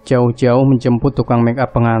 jauh-jauh menjemput tukang make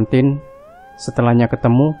up pengantin. Setelahnya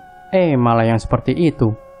ketemu, malah yang seperti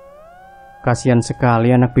itu. Kasihan sekali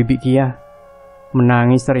anak bibi Kia.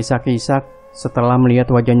 Menangis terisak-isak setelah melihat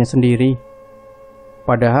wajahnya sendiri.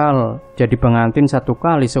 Padahal jadi pengantin satu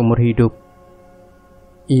kali seumur hidup.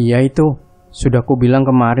 Iya itu, sudah ku bilang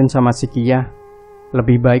kemarin sama si Kia.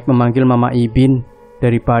 Lebih baik memanggil Mama Ibin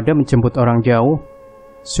daripada menjemput orang jauh.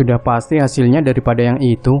 Sudah pasti hasilnya daripada yang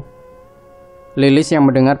itu. Lilis yang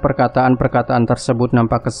mendengar perkataan-perkataan tersebut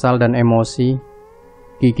nampak kesal dan emosi.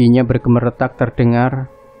 Giginya bergemeretak terdengar.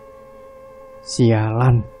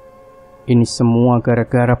 Sialan, ini semua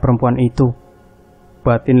gara-gara perempuan itu,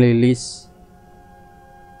 batin Lilis.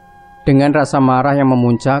 Dengan rasa marah yang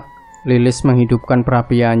memuncak, Lilis menghidupkan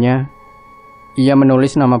perapiannya. Ia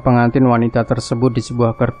menulis nama pengantin wanita tersebut di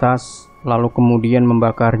sebuah kertas, lalu kemudian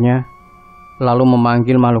membakarnya, lalu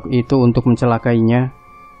memanggil makhluk itu untuk mencelakainya.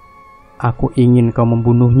 Aku ingin kau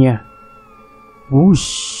membunuhnya.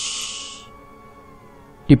 Wush.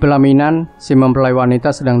 Di pelaminan, si mempelai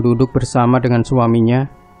wanita sedang duduk bersama dengan suaminya.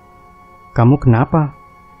 Kamu kenapa?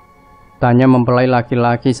 Tanya mempelai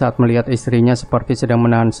laki-laki saat melihat istrinya seperti sedang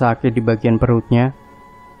menahan sakit di bagian perutnya.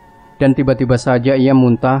 Dan tiba-tiba saja ia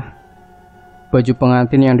muntah. Baju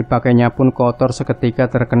pengantin yang dipakainya pun kotor seketika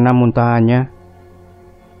terkena muntahannya.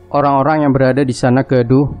 Orang-orang yang berada di sana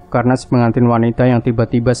gaduh karena si pengantin wanita yang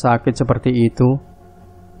tiba-tiba sakit seperti itu.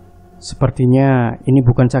 Sepertinya ini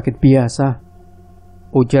bukan sakit biasa,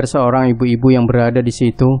 ujar seorang ibu-ibu yang berada di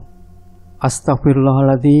situ.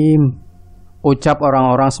 Astagfirullahaladzim, ucap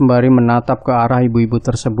orang-orang sembari menatap ke arah ibu-ibu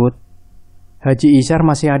tersebut. Haji Isyar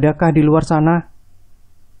masih adakah di luar sana?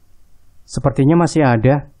 Sepertinya masih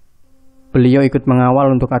ada. Beliau ikut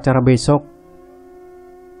mengawal untuk acara besok.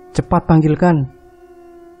 Cepat panggilkan.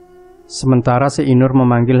 Sementara si Inur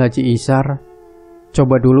memanggil Haji Isyar.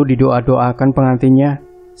 Coba dulu didoa-doakan pengantinnya,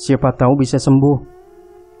 siapa tahu bisa sembuh.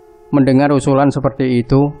 Mendengar usulan seperti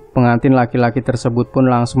itu, pengantin laki-laki tersebut pun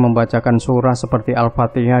langsung membacakan surah seperti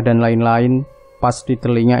Al-Fatihah dan lain-lain pas di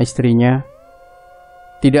telinga istrinya.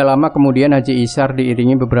 Tidak lama kemudian Haji Isyar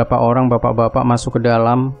diiringi beberapa orang bapak-bapak masuk ke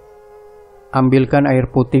dalam. Ambilkan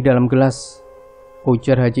air putih dalam gelas,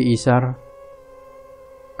 ujar Haji Isyar.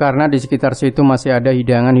 Karena di sekitar situ masih ada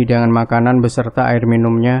hidangan-hidangan makanan beserta air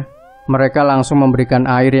minumnya, mereka langsung memberikan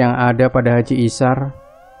air yang ada pada Haji Isyar.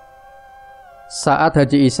 Saat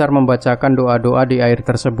Haji Isyar membacakan doa-doa di air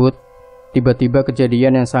tersebut, tiba-tiba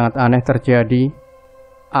kejadian yang sangat aneh terjadi.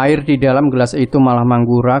 Air di dalam gelas itu malah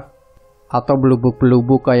manggurak atau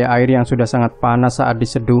belubuk-belubuk kayak air yang sudah sangat panas saat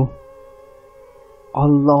diseduh.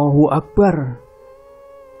 Allahu Akbar.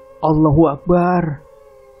 Allahu Akbar.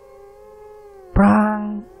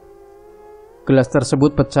 Prang. Gelas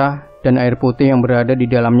tersebut pecah dan air putih yang berada di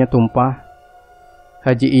dalamnya tumpah.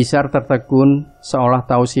 Haji Isyar tertegun seolah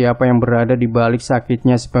tahu siapa yang berada di balik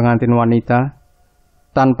sakitnya si pengantin wanita.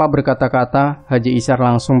 Tanpa berkata-kata, Haji Isyar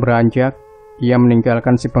langsung beranjak. Ia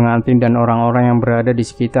meninggalkan si pengantin dan orang-orang yang berada di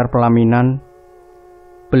sekitar pelaminan.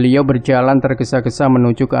 Beliau berjalan tergesa-gesa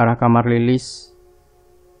menuju ke arah kamar Lilis.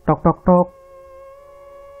 Tok tok tok.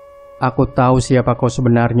 Aku tahu siapa kau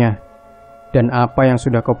sebenarnya dan apa yang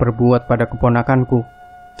sudah kau perbuat pada keponakanku.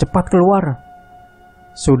 Cepat keluar.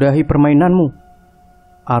 Sudahi permainanmu.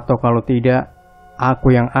 Atau kalau tidak,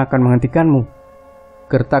 aku yang akan menghentikanmu.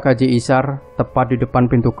 Gertak Haji Isyar tepat di depan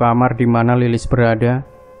pintu kamar di mana Lilis berada.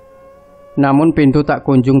 Namun pintu tak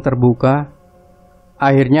kunjung terbuka.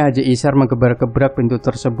 Akhirnya Haji Isyar menggebrak-gebrak pintu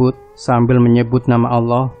tersebut sambil menyebut nama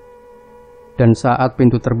Allah. Dan saat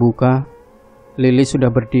pintu terbuka, Lilis sudah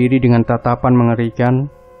berdiri dengan tatapan mengerikan.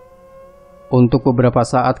 Untuk beberapa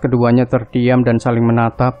saat keduanya terdiam dan saling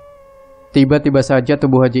menatap. Tiba-tiba saja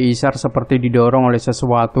tubuh Haji Isyar seperti didorong oleh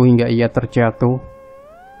sesuatu hingga ia terjatuh.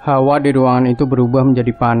 Hawa di ruangan itu berubah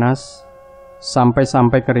menjadi panas.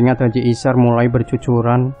 Sampai-sampai keringat Haji Isyar mulai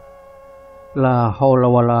bercucuran. La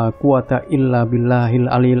haula wala quwata illa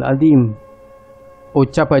billahil aliyil azim,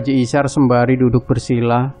 ucap Haji Isyar sembari duduk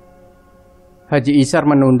bersila. Haji Isyar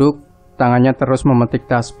menunduk, tangannya terus memetik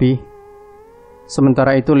tasbih.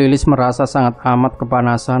 Sementara itu Lilis merasa sangat amat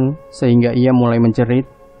kepanasan sehingga ia mulai menjerit.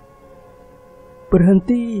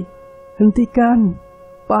 Berhenti, hentikan,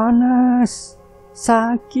 panas,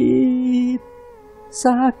 sakit,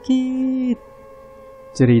 sakit,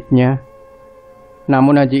 jeritnya.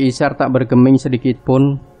 Namun Haji Isyar tak bergeming sedikit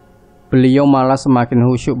pun. Beliau malah semakin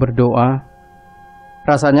khusyuk berdoa.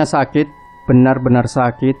 Rasanya sakit, benar-benar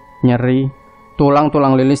sakit, nyeri.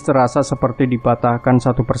 Tulang-tulang Lilis terasa seperti dipatahkan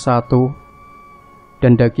satu persatu.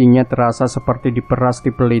 Dan dagingnya terasa seperti diperas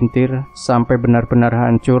di pelintir sampai benar-benar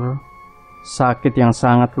hancur. Sakit yang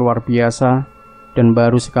sangat luar biasa. Dan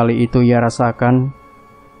baru sekali itu ia rasakan.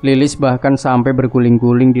 Lilis bahkan sampai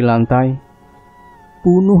berguling-guling di lantai.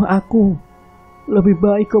 Bunuh aku. Lebih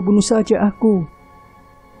baik kau bunuh saja aku,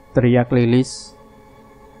 teriak Lilis.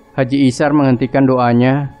 Haji Isyar menghentikan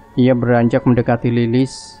doanya. Ia beranjak mendekati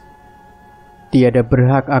Lilis. Tiada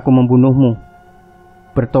berhak aku membunuhmu.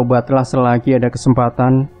 Bertobatlah selagi ada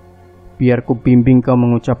kesempatan. Biar ku bimbing kau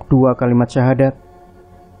mengucap 2 kalimat syahadat.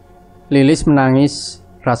 Lilis menangis.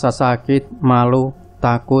 Rasa sakit, malu,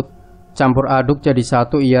 takut campur aduk jadi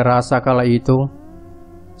satu ia rasa kala itu.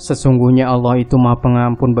 Sesungguhnya Allah itu Maha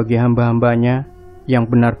Pengampun bagi hamba-hambanya yang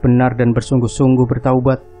benar-benar dan bersungguh-sungguh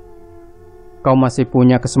bertaubat. Kau masih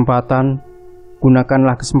punya kesempatan.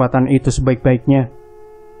 Gunakanlah kesempatan itu sebaik-baiknya.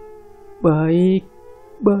 Baik,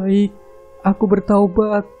 baik. Aku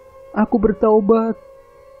bertaubat. Aku bertaubat,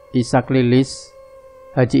 isak Lilis.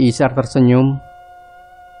 Haji Isyar tersenyum.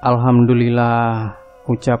 Alhamdulillah,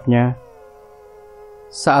 ucapnya.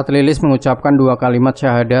 Saat Lilis mengucapkan 2 kalimat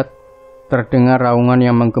syahadat, terdengar raungan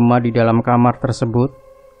yang menggema di dalam kamar tersebut.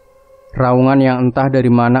 Raungan yang entah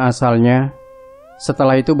dari mana asalnya.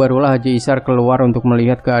 Setelah itu barulah Haji Isyar keluar untuk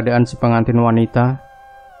melihat keadaan si pengantin wanita.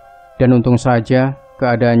 Dan untung saja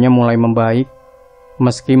keadaannya mulai membaik,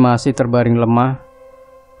 meski masih terbaring lemah.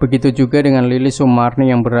 Begitu juga dengan Lilis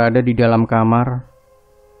Sumarni yang berada di dalam kamar.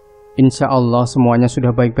 Insya Allah semuanya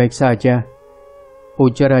sudah baik-baik saja,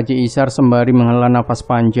 ujar Haji Isyar sembari menghela nafas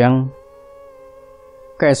panjang.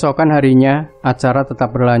 Keesokan harinya, acara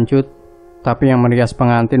tetap berlanjut. Tapi yang merias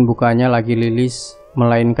pengantin bukannya lagi Lilis,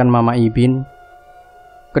 melainkan Mama Ibin.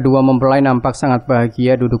 Kedua mempelai nampak sangat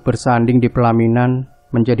bahagia duduk bersanding di pelaminan,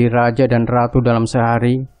 menjadi raja dan ratu dalam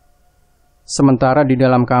sehari. Sementara di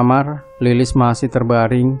dalam kamar, Lilis masih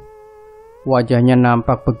terbaring. Wajahnya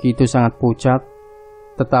nampak begitu sangat pucat,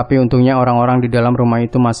 tetapi untungnya orang-orang di dalam rumah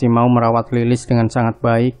itu masih mau merawat Lilis dengan sangat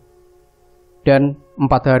baik. Dan 4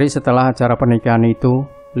 hari setelah acara pernikahan itu,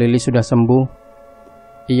 Lilis sudah sembuh.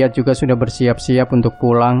 Ia juga sudah bersiap-siap untuk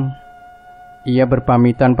pulang. Ia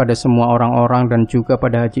berpamitan pada semua orang-orang dan juga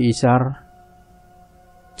pada Haji Ishar.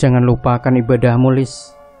 Jangan lupakan ibadahmu,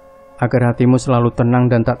 Lis, agar hatimu selalu tenang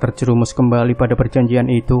dan tak terjerumus kembali pada perjanjian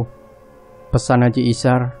itu, pesan Haji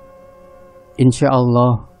Ishar. Insya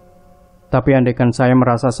Allah. Tapi andaikan saya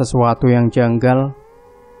merasa sesuatu yang janggal,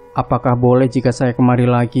 apakah boleh jika saya kemari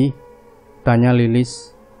lagi? Tanya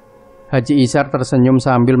Lilis. Haji Ishar tersenyum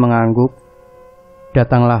sambil mengangguk.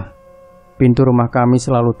 Datanglah, pintu rumah kami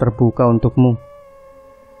selalu terbuka untukmu.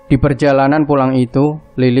 Di perjalanan pulang itu,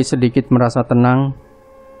 Lilis sedikit merasa tenang.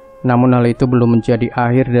 Namun hal itu belum menjadi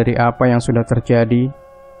akhir dari apa yang sudah terjadi.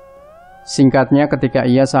 Singkatnya, ketika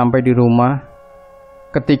ia sampai di rumah,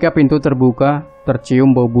 ketika pintu terbuka,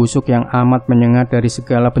 tercium bau busuk yang amat menyengat dari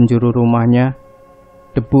segala penjuru rumahnya.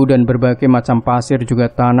 Debu dan berbagai macam pasir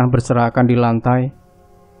juga tanah berserakan di lantai.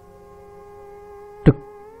 Dek,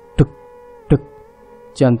 dek, dek.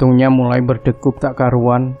 Jantungnya mulai berdegup tak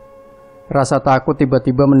karuan. Rasa takut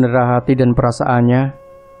tiba-tiba mendera hati dan perasaannya.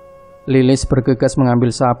 Lilis bergegas mengambil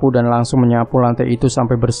sapu dan langsung menyapu lantai itu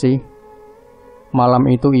sampai bersih. Malam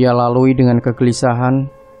itu ia lalui dengan kegelisahan.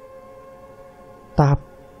 Tap,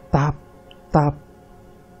 tap, tap.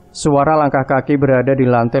 Suara langkah kaki berada di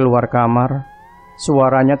lantai luar kamar.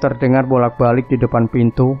 Suaranya terdengar bolak-balik di depan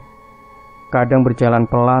pintu. Kadang berjalan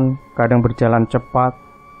pelan, kadang berjalan cepat,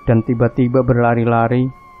 dan tiba-tiba berlari-lari.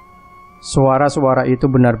 Suara-suara itu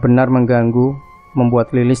benar-benar mengganggu,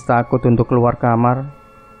 membuat Lilis takut untuk keluar kamar.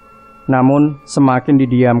 Namun, semakin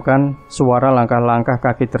didiamkan, suara langkah-langkah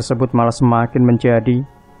kaki tersebut malah semakin menjadi.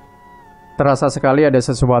 Terasa sekali ada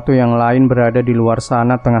sesuatu yang lain berada di luar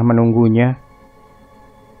sana tengah menunggunya.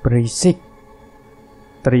 Berisik,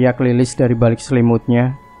 teriak Lilis dari balik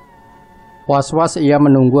selimutnya. Was-was ia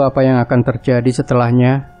menunggu apa yang akan terjadi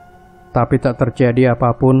setelahnya, tapi tak terjadi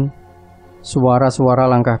apapun. Suara-suara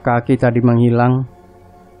langkah kaki tadi menghilang.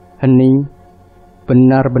 Hening,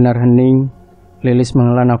 benar-benar hening. Lilis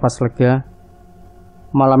menghela nafas lega.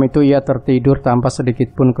 Malam itu ia tertidur tanpa sedikit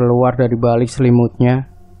pun keluar dari balik selimutnya.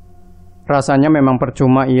 Rasanya memang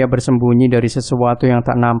percuma ia bersembunyi dari sesuatu yang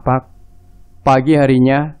tak nampak. Pagi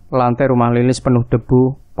harinya, lantai rumah Lilis penuh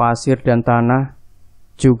debu, pasir dan tanah.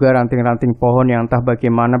 Juga ranting-ranting pohon yang entah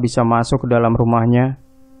bagaimana bisa masuk ke dalam rumahnya.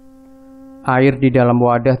 Air di dalam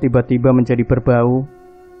wadah tiba-tiba menjadi berbau.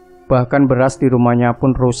 Bahkan beras di rumahnya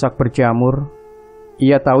pun rusak berjamur.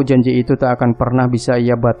 Ia tahu janji itu tak akan pernah bisa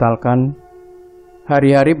ia batalkan.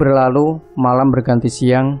 Hari-hari berlalu, malam berganti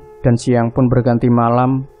siang, dan siang pun berganti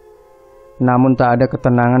malam. Namun tak ada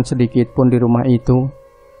ketenangan sedikit pun di rumah itu.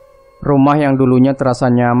 Rumah yang dulunya terasa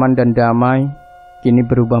nyaman dan damai, kini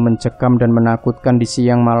berubah mencekam dan menakutkan di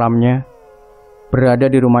siang malamnya. Berada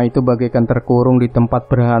di rumah itu bagaikan terkurung di tempat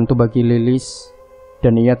berhantu bagi Lilis,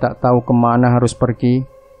 dan ia tak tahu kemana harus pergi.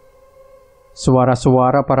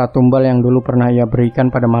 Suara-suara para tumbal yang dulu pernah ia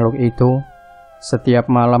berikan pada makhluk itu,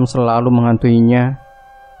 setiap malam selalu menghantuinya,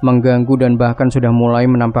 mengganggu dan bahkan sudah mulai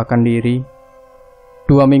menampakkan diri.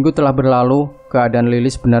 2 minggu telah berlalu, keadaan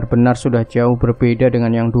Lilis benar-benar sudah jauh berbeda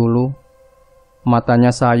dengan yang dulu.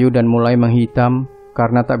 Matanya sayu dan mulai menghitam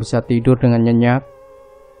karena tak bisa tidur dengan nyenyak.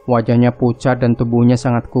 Wajahnya pucat dan tubuhnya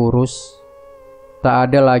sangat kurus.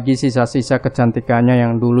 Tak ada lagi sisa-sisa kecantikannya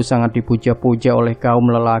yang dulu sangat dipuja-puja oleh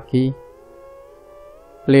kaum lelaki.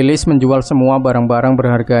 Lilis menjual semua barang-barang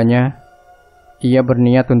berharganya. Ia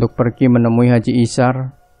berniat untuk pergi menemui Haji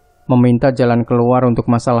Ishar, meminta jalan keluar untuk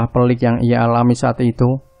masalah pelik yang ia alami saat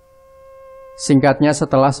itu. Singkatnya,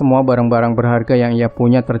 setelah semua barang-barang berharga yang ia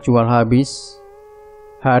punya terjual habis,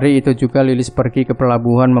 hari itu juga Lilis pergi ke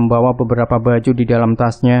pelabuhan membawa beberapa baju di dalam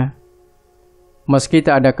tasnya. Meski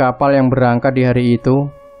tak ada kapal yang berangkat di hari itu,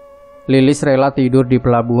 Lilis rela tidur di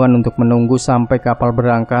pelabuhan untuk menunggu sampai kapal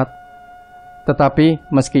berangkat.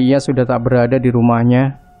 Tetapi meski ia sudah tak berada di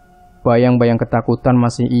rumahnya, bayang-bayang ketakutan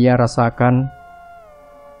masih ia rasakan.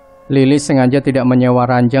 Lilis sengaja tidak menyewa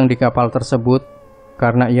ranjang di kapal tersebut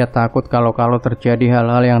karena ia takut kalau terjadi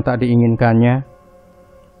hal-hal yang tak diinginkannya.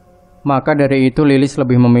 Maka dari itu Lilis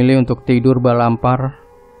lebih memilih untuk tidur balampar.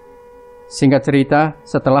 Singkat cerita,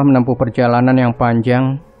 setelah menempuh perjalanan yang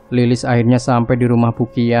panjang, Lilis akhirnya sampai di rumah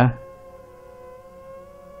Bukiah.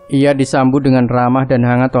 Ia disambut dengan ramah dan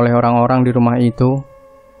hangat oleh orang-orang di rumah itu.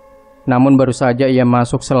 Namun baru saja ia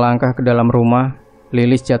masuk selangkah ke dalam rumah,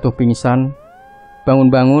 Lilis jatuh pingsan.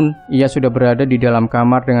 Bangun-bangun, ia sudah berada di dalam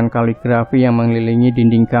kamar dengan kaligrafi yang mengelilingi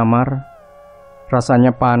dinding kamar.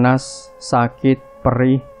 Rasanya panas, sakit,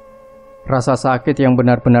 perih. Rasa sakit yang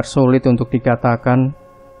benar-benar sulit untuk dikatakan.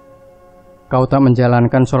 "Kau tak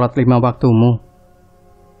menjalankan sholat 5 waktumu?"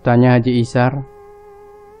 tanya Haji Ishar.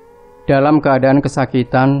 Dalam keadaan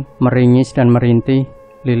kesakitan, meringis dan merintih,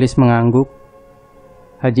 Lilis mengangguk.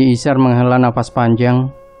 Haji Ishar menghela napas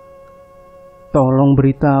panjang. "Tolong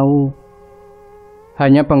beritahu."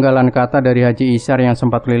 Hanya penggalan kata dari Haji Ishar yang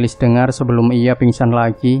sempat Lilis dengar sebelum ia pingsan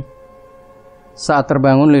lagi. Saat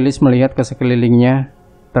terbangun, Lilis melihat ke sekelilingnya.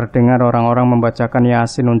 Terdengar orang-orang membacakan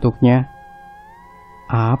Yasin untuknya.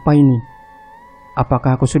 "Apa ini?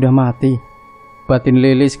 Apakah aku sudah mati?" Batin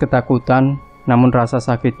Lilis ketakutan, namun rasa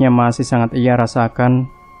sakitnya masih sangat ia rasakan.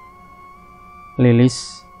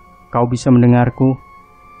 "Lilis, kau bisa mendengarku?"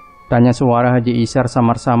 tanya suara Haji Ishar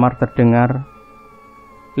samar-samar terdengar.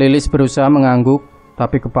 Lilis berusaha mengangguk,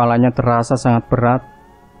 tapi kepalanya terasa sangat berat.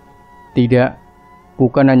 Tidak,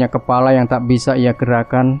 bukan hanya kepala yang tak bisa ia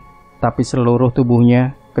gerakan, tapi seluruh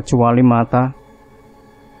tubuhnya, kecuali mata.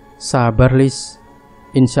 "Sabar, Lis.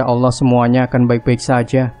 Insya Allah semuanya akan baik-baik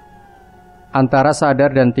saja." Antara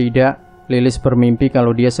sadar dan tidak, Lilis bermimpi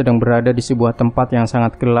kalau dia sedang berada di sebuah tempat yang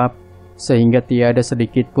sangat gelap, sehingga tiada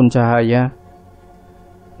sedikit pun cahaya.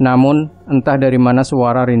 Namun, entah dari mana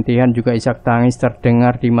suara rintihan juga isak tangis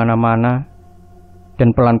terdengar di mana-mana.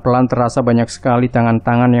 Dan pelan-pelan terasa banyak sekali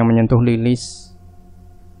tangan-tangan yang menyentuh Lilis.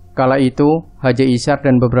 Kala itu, Haji Ishar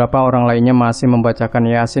dan beberapa orang lainnya masih membacakan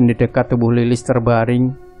Yasin di dekat tubuh Lilis terbaring.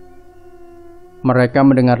 Mereka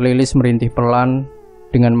mendengar Lilis merintih pelan,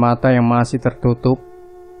 dengan mata yang masih tertutup.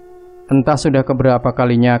 Entah sudah keberapa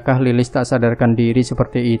kalinyakah Lilis tak sadarkan diri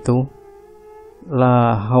seperti itu.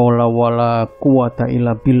 "La haula wala quwata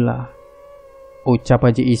illa billah," ucap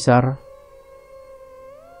Haji Ishar.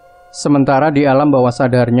 Sementara di alam bawah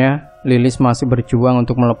sadarnya, Lilis masih berjuang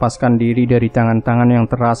untuk melepaskan diri dari tangan-tangan yang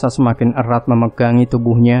terasa semakin erat memegangi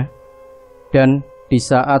tubuhnya. Dan di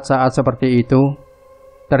saat-saat seperti itu,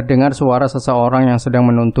 terdengar suara seseorang yang sedang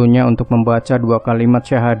menuntunnya untuk membaca 2 kalimat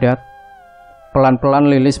syahadat. Pelan-pelan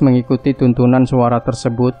Lilis mengikuti tuntunan suara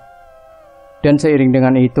tersebut. Dan seiring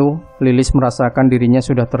dengan itu, Lilis merasakan dirinya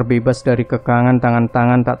sudah terbebas dari kekangan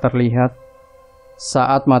tangan-tangan tak terlihat.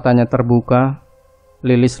 Saat matanya terbuka,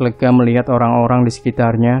 Lilis lega melihat orang-orang di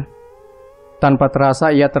sekitarnya. Tanpa terasa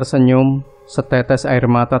ia tersenyum, setetes air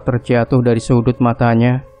mata terjatuh dari sudut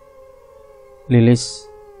matanya. "Lilis,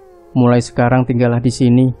 mulai sekarang tinggallah di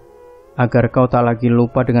sini, agar kau tak lagi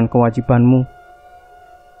lupa dengan kewajibanmu.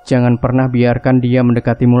 Jangan pernah biarkan dia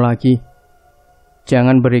mendekatimu lagi.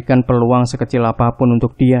 Jangan berikan peluang sekecil apapun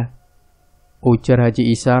untuk dia," ujar Haji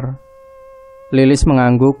Ishar. Lilis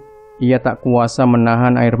mengangguk, ia tak kuasa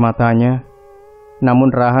menahan air matanya.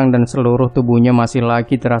 Namun rahang dan seluruh tubuhnya masih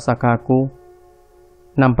lagi terasa kaku.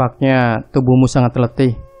 "Nampaknya tubuhmu sangat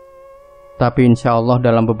letih. Tapi insya Allah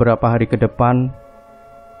dalam beberapa hari ke depan,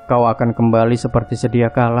 kau akan kembali seperti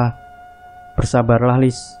sedia kala. Bersabarlah,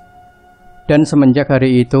 Lis." Dan semenjak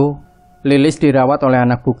hari itu, Lilis dirawat oleh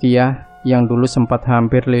anak Bukiyah yang dulu sempat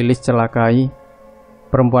hampir Lilis celakai.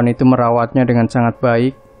 Perempuan itu merawatnya dengan sangat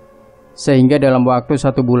baik, sehingga dalam waktu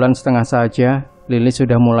 1,5 bulan saja, Lilis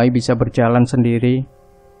sudah mulai bisa berjalan sendiri,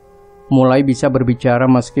 mulai bisa berbicara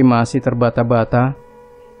meski masih terbata-bata.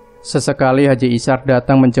 Sesekali Haji Ishar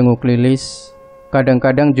datang menjenguk Lilis,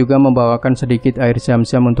 kadang-kadang juga membawakan sedikit air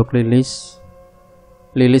zam-zam untuk Lilis.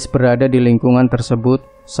 Lilis berada di lingkungan tersebut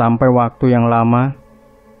sampai waktu yang lama.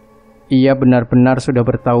 Ia benar-benar sudah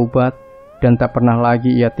bertaubat dan tak pernah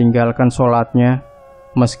lagi ia tinggalkan sholatnya,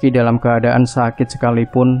 meski dalam keadaan sakit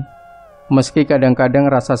sekalipun. Meski kadang-kadang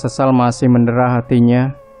rasa sesal masih mendera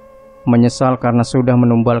hatinya, menyesal karena sudah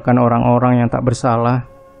menumbalkan orang-orang yang tak bersalah,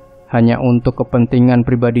 hanya untuk kepentingan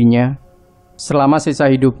pribadinya. Selama sisa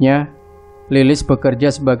hidupnya, Lilis bekerja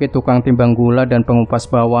sebagai tukang timbang gula dan pengupas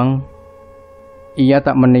bawang. Ia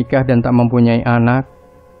tak menikah dan tak mempunyai anak.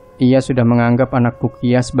 Ia sudah menganggap anak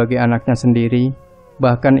Bukiyah sebagai anaknya sendiri,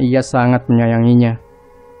 bahkan ia sangat menyayanginya.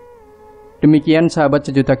 Demikian sahabat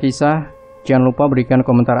sejuta kisah. Jangan lupa berikan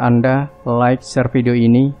komentar Anda, like, share video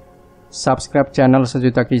ini, subscribe channel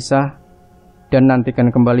Sejuta Kisah, dan nantikan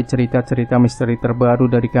kembali cerita-cerita misteri terbaru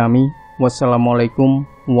dari kami. Wassalamualaikum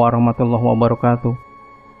warahmatullahi wabarakatuh.